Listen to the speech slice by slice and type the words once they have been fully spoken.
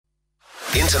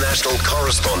International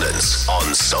correspondence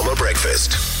on Summer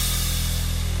Breakfast.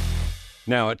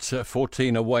 Now it's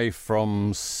 14 away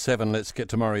from 7. Let's get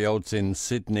to Murray Olds in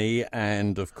Sydney.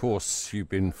 And, of course, you've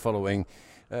been following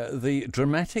the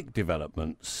dramatic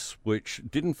developments, which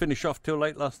didn't finish off till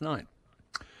late last night.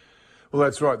 Well,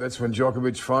 that's right. That's when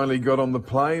Djokovic finally got on the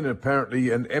plane. Apparently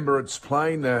an Emirates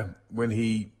plane. When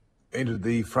he entered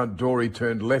the front door, he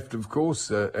turned left, of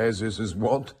course, as is his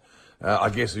wont. I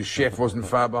guess his chef wasn't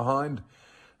far behind.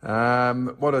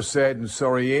 What a sad and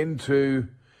sorry end to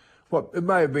what it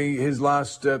may have been his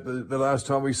last, the last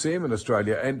time we see him in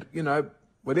Australia. And, you know,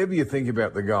 whatever you think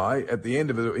about the guy, at the end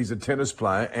of it, he's a tennis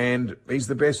player and he's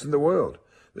the best in the world.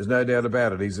 There's no doubt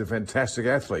about it. He's a fantastic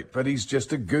athlete, but he's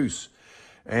just a goose.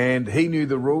 And he knew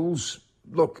the rules.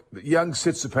 Look, young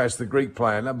Tsitsipas, the Greek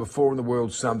player, number 4 in the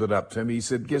world, summed it up to him. He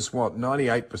said, guess what?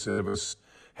 98% of us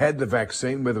had the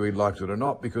vaccine, whether we liked it or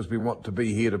not, because we want to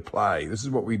be here to play. This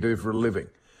is what we do for a living.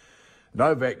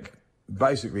 Novak,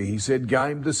 basically, he said,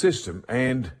 gamed the system,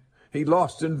 and he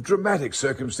lost in dramatic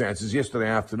circumstances yesterday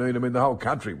afternoon. I mean, the whole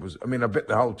country was, I bet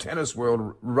the whole tennis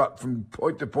world, from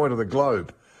point to point of the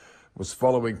globe, was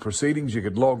following proceedings. You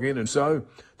could log in, and so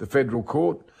the Federal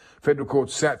Court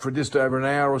sat for just over an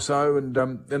hour or so, and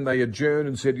then they adjourned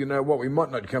and said, you know what, we might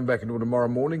not come back until tomorrow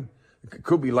morning. It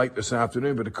could be late this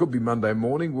afternoon, but it could be Monday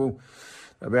morning. Well,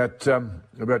 about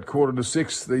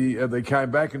 5:45, they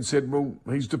came back and said, well,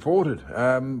 he's deported.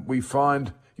 We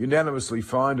unanimously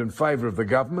fined in favour of the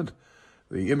government,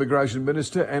 the immigration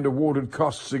minister, and awarded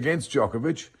costs against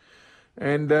Djokovic.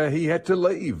 And he had to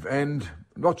leave. And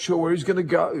I'm not sure where he's going to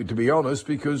go, to be honest,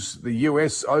 because the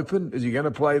US Open, is he going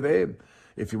to play there?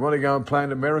 If you want to go and play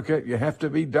in America, you have to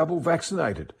be double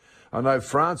vaccinated. I know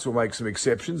France will make some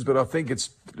exceptions, but I think it's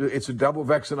a double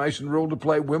vaccination rule to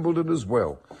play Wimbledon as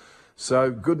well.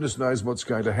 So goodness knows what's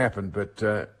going to happen. But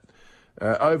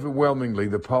overwhelmingly,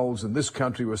 the polls in this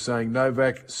country were saying,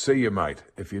 Novak, see you, mate.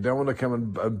 If you don't want to come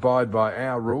and abide by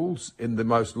our rules in the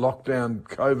most lockdown,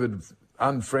 COVID,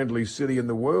 unfriendly city in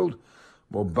the world,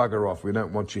 well, bugger off. We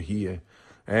don't want you here.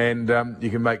 And you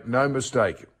can make no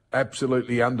mistake.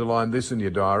 Absolutely underline this in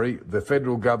your diary. The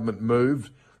federal government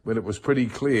moved when it was pretty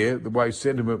clear the way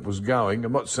sentiment was going.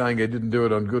 I'm not saying they didn't do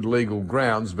it on good legal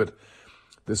grounds, but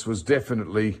this was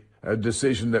definitely a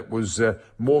decision that was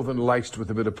more than laced with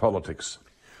a bit of politics.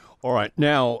 All right,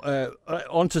 now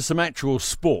on to some actual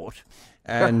sport.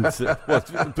 And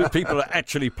people are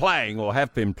actually playing or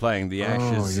have been playing. The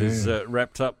Ashes is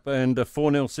wrapped up, and a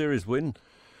 4-0 series win.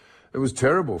 It was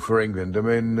terrible for England. I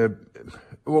mean,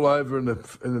 all over in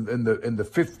the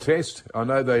fifth test. I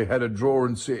know they had a draw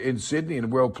in Sydney,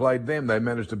 and well played them. They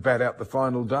managed to bat out the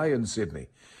final day in Sydney.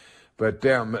 But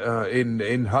down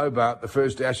in Hobart, the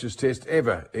first Ashes test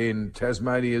ever in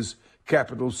Tasmania's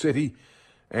capital city,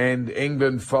 and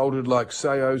England folded like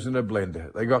sayos in a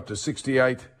blender. They got to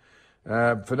 68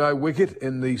 for no wicket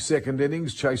in the second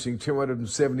innings, chasing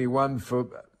 271 for,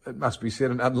 it must be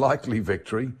said, an unlikely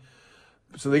victory.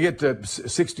 So they get to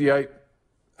 68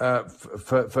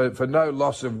 for no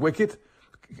loss of wicket.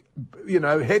 You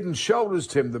know, head and shoulders,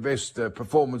 Tim, the best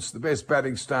performance, the best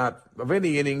batting start of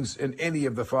any innings in any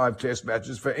of the 5 test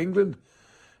matches for England.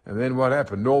 And then what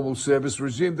happened? Normal service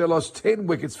resumed. They lost 10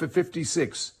 wickets for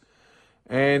 56.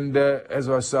 And as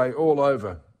I say, all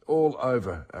over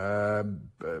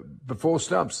before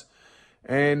stumps.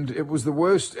 And it was the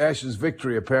worst Ashes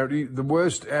victory, apparently. The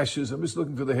worst Ashes, I'm just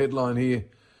looking for the headline here.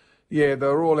 Yeah, they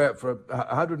were all out for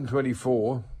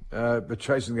 124, but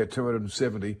chasing that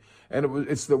 270. And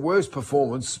it's the worst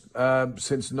performance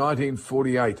since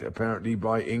 1948, apparently,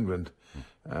 by England.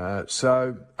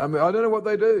 So, I don't know what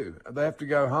they do. They have to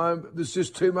go home. There's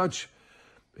just too much,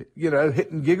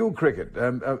 hit and giggle cricket.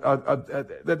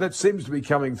 That seems to be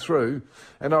coming through.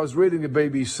 And I was reading the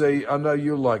BBC. I know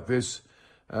you'll like this.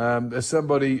 As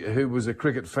somebody who was a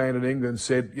cricket fan in England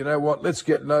said, you know what, let's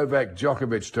get Novak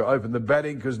Djokovic to open the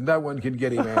batting because no one can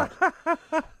get him out.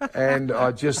 And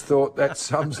I just thought that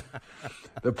sums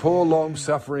the poor,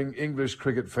 long-suffering English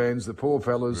cricket fans, the poor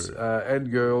fellas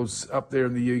and girls up there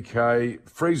in the UK,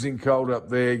 freezing cold up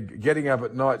there, getting up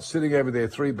at night, sitting over their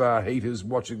 3-bar heaters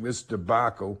watching this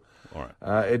debacle. All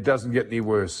right. It doesn't get any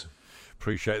worse.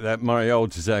 Appreciate that. Murray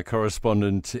Olds is our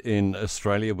correspondent in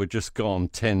Australia. We're just gone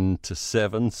 10 to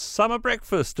 7. Summer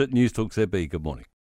breakfast at Newstalk ZB. Good morning.